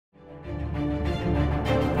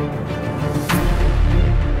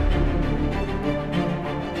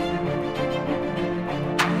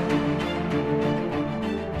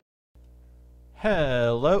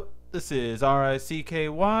Hello, this is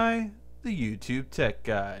RICKY, the YouTube Tech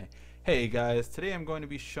Guy. Hey guys, today I'm going to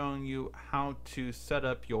be showing you how to set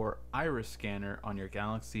up your iris scanner on your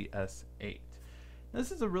Galaxy S8.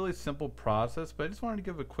 This is a really simple process, but I just wanted to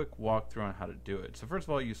give a quick walkthrough on how to do it. So first of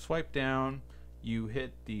all, you swipe down, you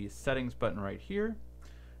hit the settings button right here.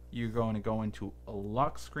 You're going to go into a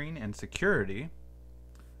lock screen and security.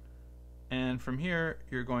 And from here,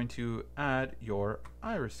 you're going to add your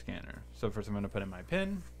iris scanner. So first I'm going to put in my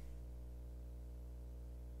PIN.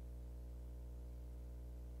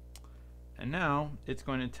 And now it's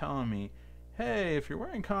going to tell me, hey, if you're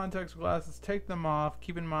wearing contacts or glasses, take them off.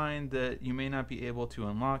 Keep in mind that you may not be able to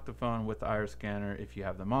unlock the phone with the iris scanner if you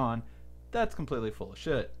have them on. That's completely full of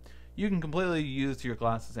shit. You can completely use your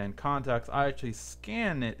glasses and contacts. I actually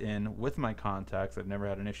scan it in with my contacts. I've never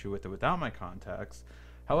had an issue with it without my contacts.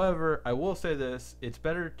 However, I will say this, it's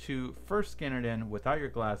better to first scan it in without your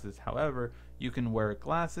glasses. However, you can wear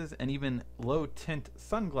glasses and even low tint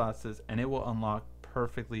sunglasses and it will unlock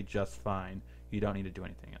perfectly just fine. You don't need to do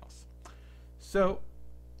anything else. So,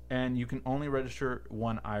 and you can only register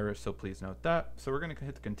one iris, so please note that. So we're going to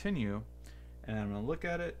hit continue and I'm going to look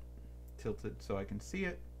at it, tilt it so I can see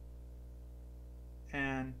it,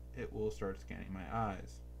 and it will start scanning my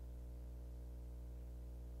eyes.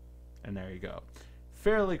 And there you go.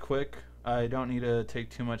 Fairly quick. I don't need to take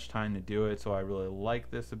too much time to do it, so I really like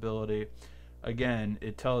this ability. Again,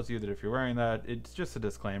 it tells you that if you're wearing that, it's just a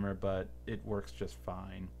disclaimer, but it works just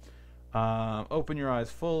fine. Open your eyes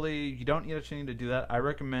fully. You don't actually need to do that. I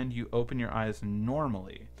recommend you open your eyes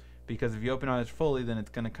normally, because if you open your eyes fully, then it's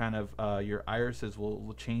going to kind of, your irises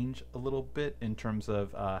will change a little bit in terms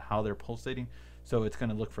of how they're pulsating. So it's going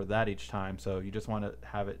to look for that each time. So you just want to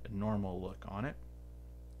have it a normal look on it.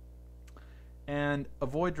 And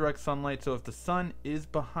avoid direct sunlight, so if the sun is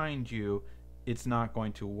behind you, it's not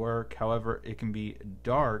going to work. However, it can be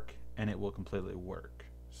dark and it will completely work.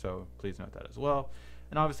 So please note that as well.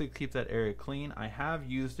 And obviously keep that area clean. I have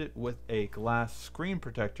used it with a glass screen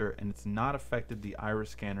protector and it's not affected the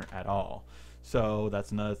iris scanner at all. So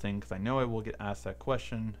that's another thing, because I know I will get asked that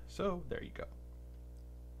question. So there you go.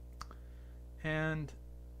 And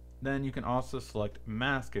then you can also select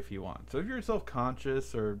mask if you want. So if you're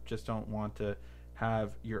self-conscious or just don't want to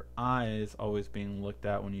have your eyes always being looked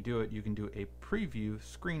at when you do it, you can do a preview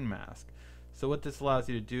screen mask. So what this allows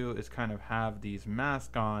you to do is kind of have these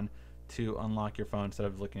masks on to unlock your phone. Instead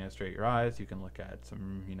of looking at straight your eyes, you can look at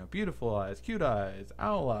some, beautiful eyes, cute eyes,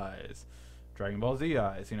 owl eyes, Dragon Ball Z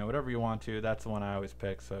eyes, whatever you want to. That's the one I always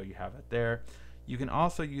pick, so you have it there. You can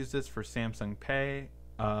also use this for Samsung Pay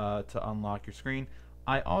to unlock your screen.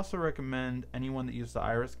 I also recommend anyone that uses the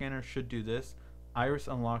iris scanner should do this. Iris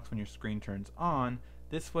unlocks when your screen turns on.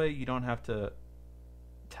 This way you don't have to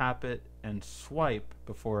tap it and swipe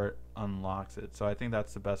before it unlocks it. So I think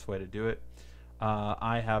that's the best way to do it.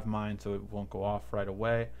 I have mine so it won't go off right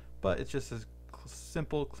away, but it's just a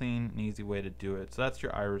simple, clean, and easy way to do it. So that's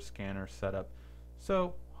your iris scanner setup.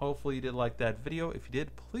 So hopefully you did like that video. If you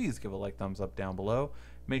did, please give a thumbs up down below.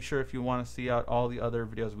 Make sure if you want to see out all the other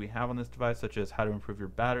videos we have on this device, such as how to improve your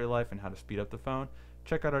battery life and how to speed up the phone,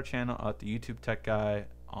 check out our channel at the YouTube Tech Guy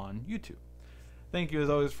on YouTube. Thank you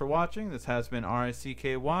as always for watching. This has been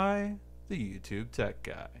RICKY, the YouTube Tech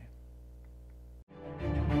Guy.